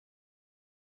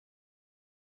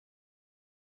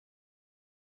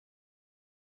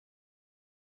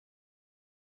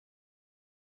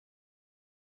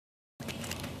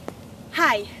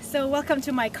Hi, so welcome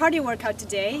to my cardio workout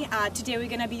today. Today we're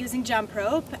going to be using jump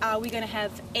rope. We're going to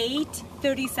have 8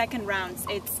 30-second rounds.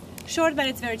 It's short but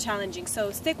it's very challenging,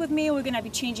 so stick with me. We're going to be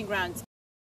changing rounds.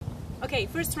 Okay,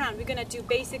 first round we're going to do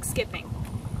basic skipping.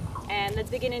 And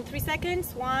let's begin in 3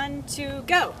 seconds. 1, 2,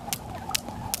 go!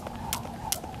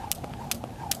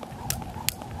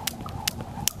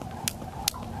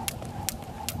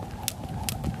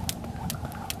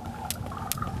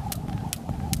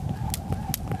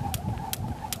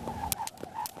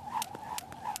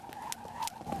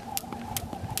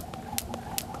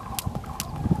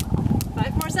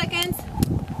 Seconds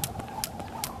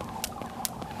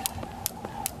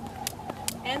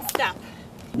and stop.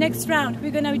 Next round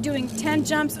we're gonna be doing 10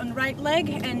 jumps on right leg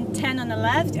and 10 on the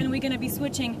left, and we're gonna be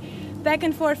switching back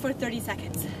and forth for 30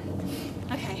 seconds.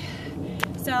 Okay,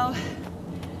 so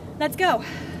let's go.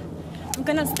 I'm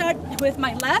gonna start with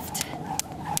my left.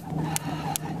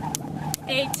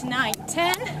 8, 9,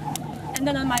 10, and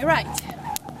then on my right.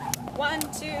 1,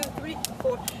 2, 3,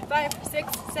 4, 5,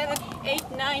 6, 7,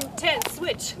 8, 9, 10.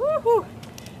 Switch. Woohoo!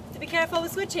 To be careful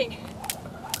with switching.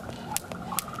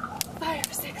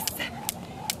 5, 6, 7,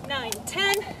 9,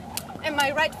 10. And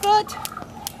my right foot.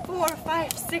 4,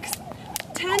 5, 6,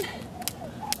 10.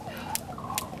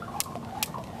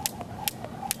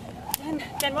 And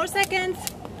 10 more seconds.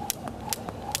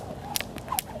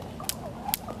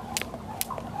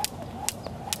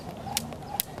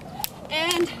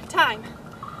 And time.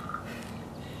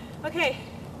 Okay,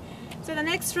 so the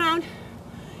next round,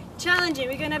 challenging.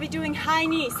 We're gonna be doing high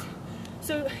knees.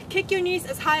 So kick your knees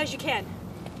as high as you can.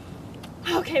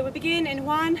 Okay, we begin in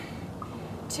 1,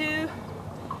 2,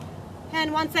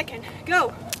 and 1 second.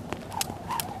 Go.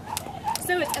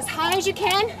 So it's as high as you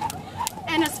can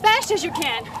and as fast as you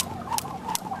can.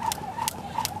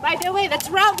 By the way, that's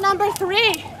round number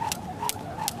 3.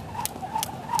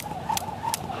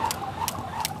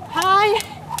 High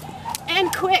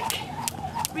and quick.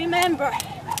 Remember.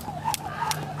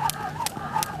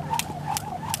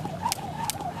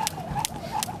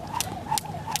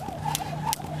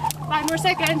 Five more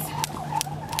seconds.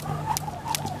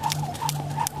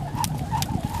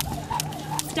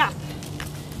 Stop.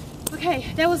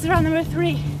 Okay, that was round number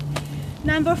 3.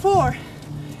 Number 4,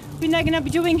 we're now gonna be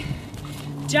doing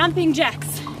jumping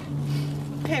jacks.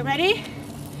 Okay, ready?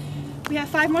 We have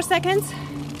 5 more seconds.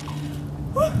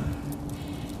 Woo.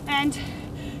 And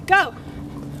go.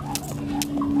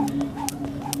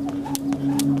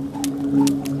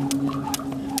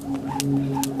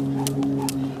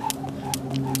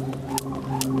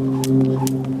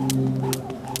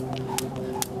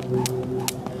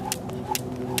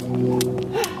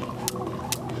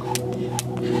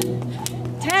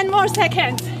 More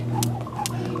seconds.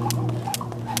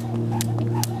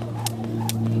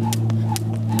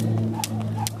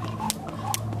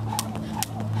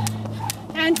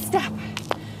 And stop.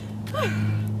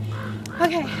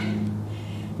 Okay,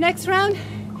 next round,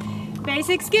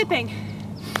 basic skipping.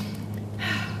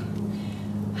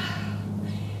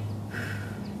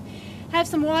 Have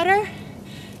some water.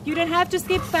 You don't have to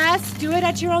skip fast, do it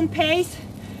at your own pace,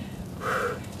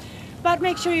 but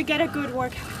make sure you get a good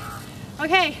workout.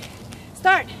 Okay,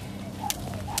 start.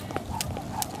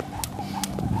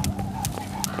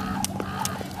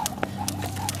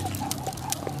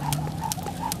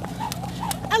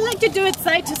 I like to do it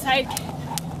side to side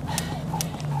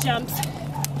jumps.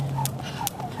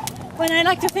 When I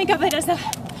like to think of it as a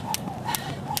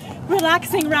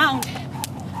relaxing round.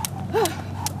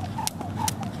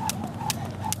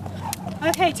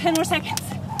 Okay, 10 more seconds.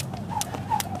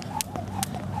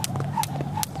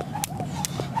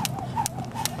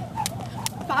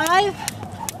 Five,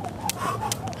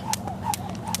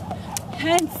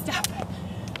 and stop.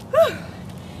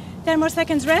 10 more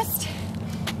seconds rest.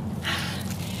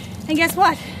 And guess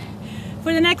what?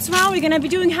 For the next round, we're gonna be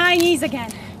doing high knees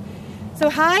again. So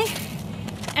high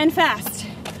and fast.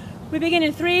 We begin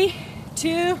in 3,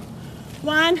 2,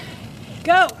 1,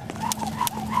 go.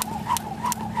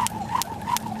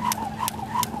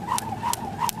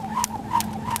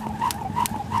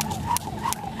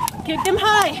 Kick them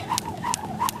high.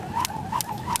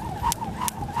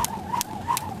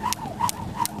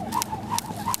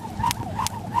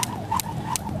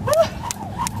 Woo.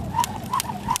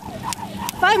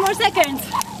 5 more seconds.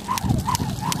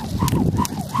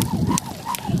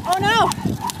 Oh no,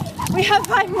 we have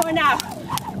 5 more now.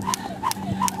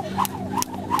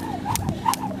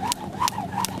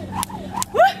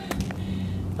 Woo.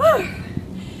 Woo.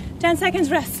 10 seconds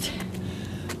rest.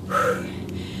 Woo.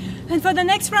 And for the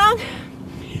next round,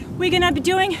 we're gonna be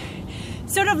doing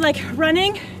sort of like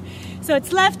running. So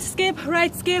it's left skip,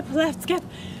 right skip, left skip,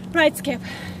 right skip.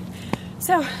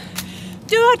 So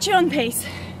do at your own pace.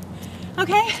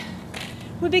 Okay?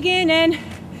 We begin in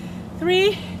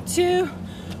 3, 2,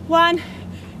 1,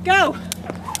 go.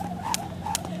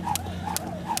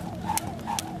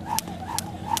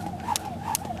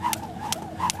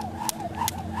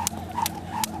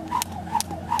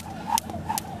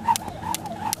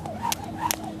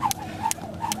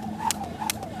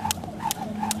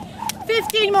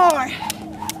 More.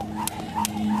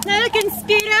 Now you can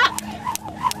speed up.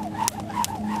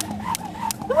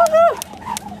 Woohoo!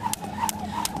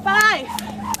 5.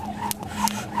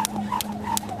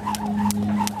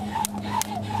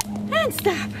 And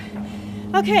stop.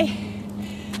 Okay,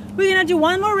 we're gonna do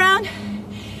one more round.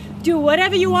 Do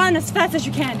whatever you want as fast as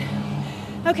you can.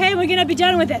 Okay, we're gonna be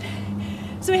done with it.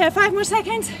 So we have 5 more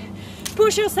seconds.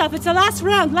 Push yourself. It's the last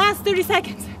round, last 30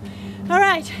 seconds. All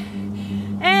right,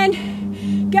 and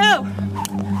go.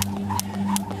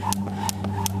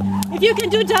 If you can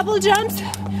do double jumps,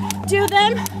 do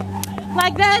them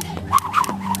like that.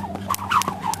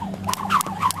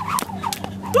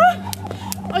 Woo!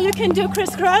 Or you can do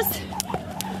crisscross.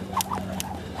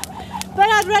 But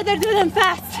I'd rather do them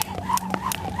fast.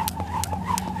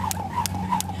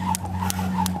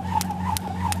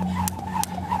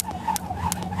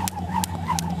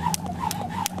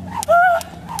 Woo!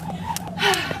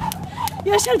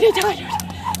 You should be tired.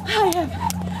 I am.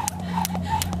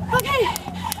 Okay,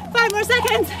 5 more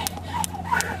seconds.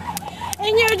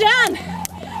 And you're done.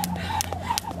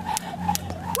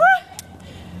 Woo!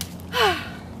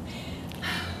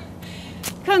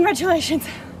 Congratulations.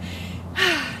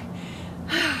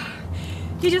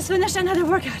 You just finished another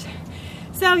workout.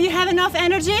 So if you have enough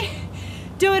energy,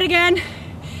 do it again.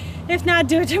 If not,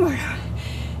 do it tomorrow.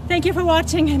 Thank you for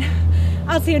watching, and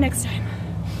I'll see you next time.